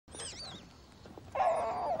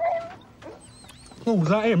Oh, was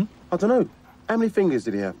that him? I don't know. How many fingers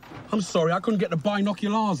did he have? I'm sorry, I couldn't get the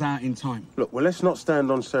binoculars out in time. Look, well, let's not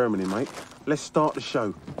stand on ceremony, mate. Let's start the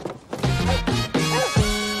show.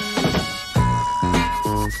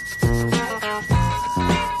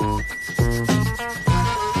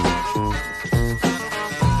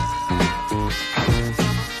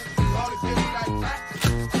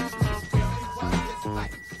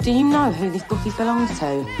 Do you know who this bookie belongs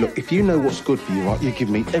to? Look, if you know what's good for you, right, you give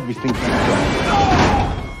me everything you've got.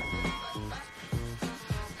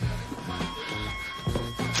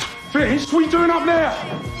 Fish, what are you doing up there?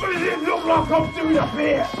 What does it look like I'm doing up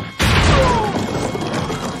here?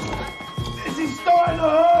 This is starting to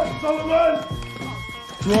hurt, Solomon!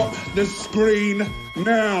 Drop the screen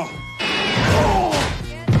now.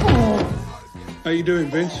 How you doing,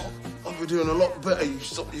 Vince? I'll be doing a lot better. You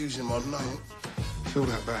stop using my name. Fill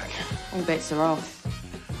that back. All bets are off.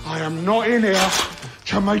 I am not in here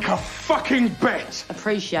to make a fucking bet.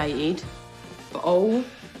 Appreciated, but all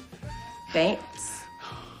bets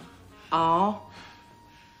are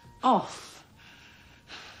off.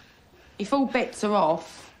 If all bets are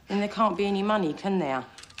off, then there can't be any money, can there?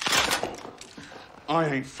 I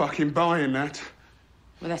ain't fucking buying that.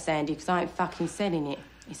 Well, that's handy, because I ain't fucking selling it.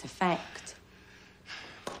 It's a fact.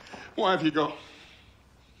 What have you got?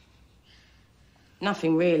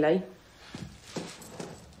 Nothing, really.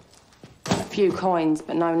 A few coins,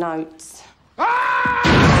 but no notes. Ah!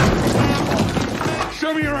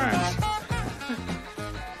 Show me your hands.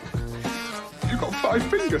 You've got 5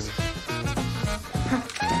 fingers.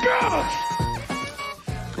 God!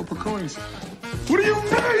 Copper coins. What do you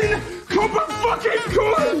mean? Copper fucking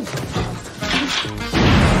coins!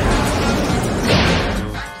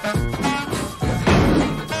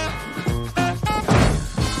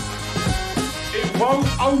 Won't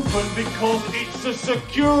open because it's a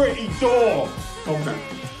security door. Hold on.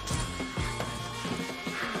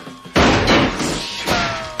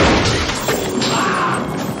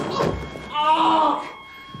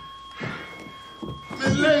 My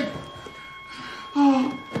leg.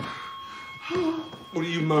 What are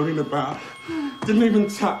you moaning about? Didn't even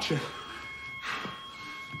touch it.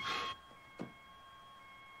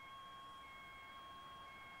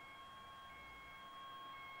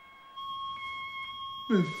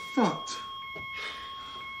 We're fucked.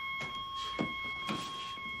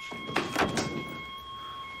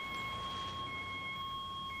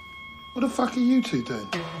 What the fuck are you two doing?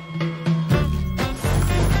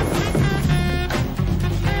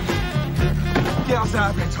 Get us out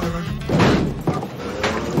of here, Tyrone.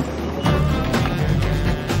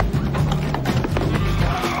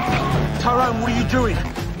 Tyrone, what are you doing?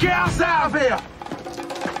 Get us out of here!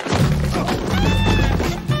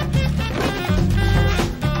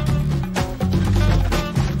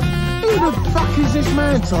 Who the fuck is this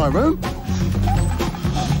man, Tyrone?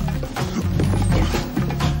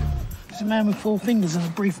 It's a man with 4 fingers and a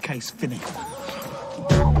briefcase, Finny.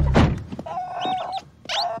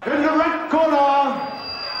 In the red corner,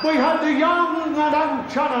 we have the young and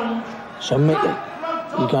unchallenged. So, Mickey,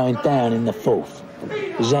 you're going down in the 4th.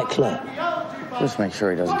 Is that clear? Just make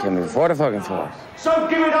sure he doesn't kill me before the fucking floor. So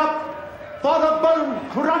give it up for the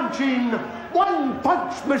bone-crunching,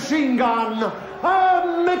 one-punch machine gun,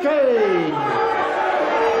 Mickey!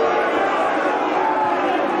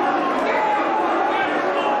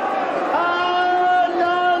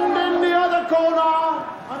 And in the other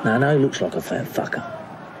corner... Now, I know he looks like a fat fucker.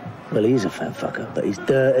 Well, he is a fat fucker, but he's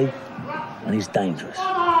dirty and he's dangerous. The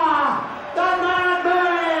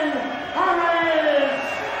madman, Harris!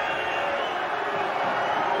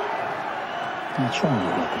 Now, try and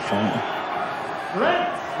look like a fighter.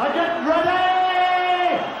 Let's get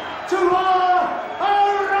ready to arrive!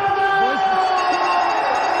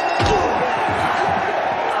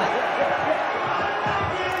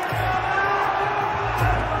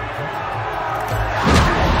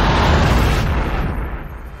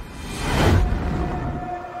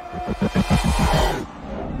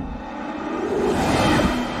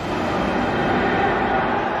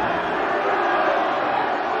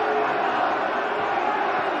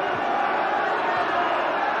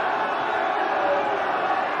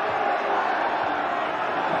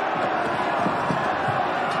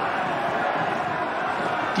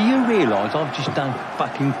 Do you realise I've just done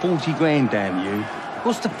fucking 40 grand, damn you?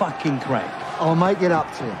 What's the fucking crack? I'll make it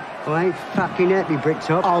up to you. I ain't fucking happy,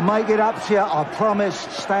 Bricktop. I'll make it up to you, I promise.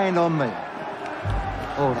 Stand on me.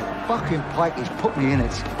 Oh, the fucking plate has put me in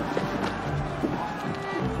it.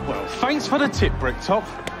 Well, thanks for the tip, Bricktop.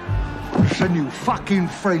 Listen, you fucking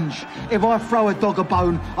fringe. If I throw a dog a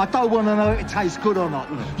bone, I don't want to know if it tastes good or not.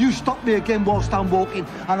 You stop me again whilst I'm walking,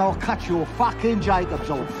 and I'll cut your fucking Jacobs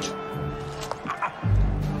off.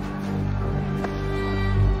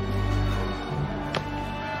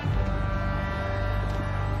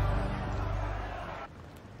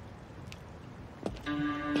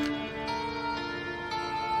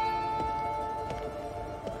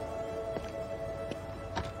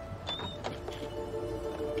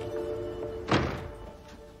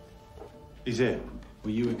 He's here.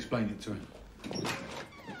 Will you explain it to him?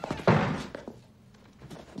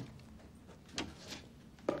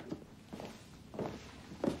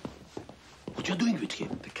 What you doing with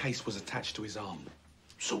him? The case was attached to his arm.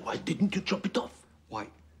 So why didn't you chop it off? Why?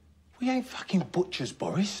 We ain't fucking butchers,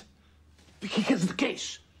 Boris. He has the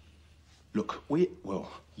case. Look,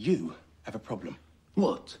 you have a problem.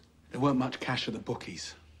 What? There weren't much cash at the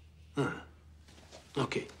bookies.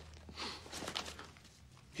 Okay.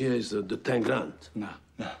 Here is the 10 grand. No.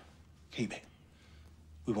 No, keep it.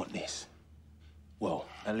 We want this. Well,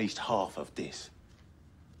 at least half of this.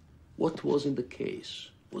 What was in the case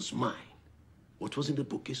was mine. What was in the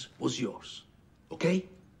bookies was yours. Okay?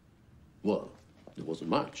 Well, there wasn't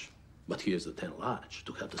much. But here's the 10 large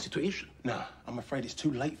to help the situation. No, I'm afraid it's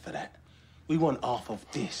too late for that. We want half of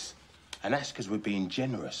this. And that's because we're being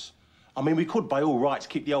generous. I mean, we could, by all rights,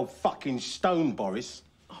 keep the old fucking stone, Boris.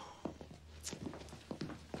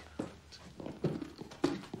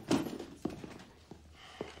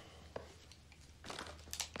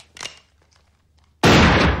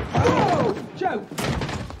 Oh, Joe!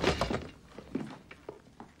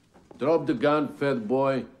 Drop the gun, fat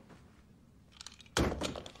boy.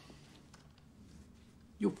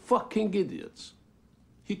 You fucking idiots.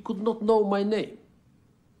 He could not know my name.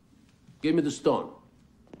 Give me the stone.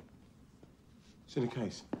 It's in the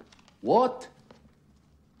case. What?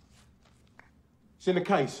 It's in the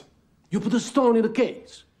case. You put the stone in the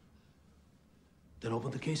case. Then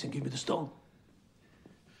open the case and give me the stone.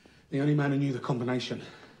 The only man who knew the combination.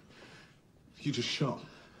 You just shot.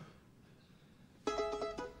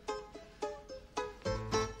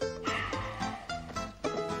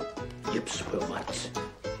 Yips, well, what?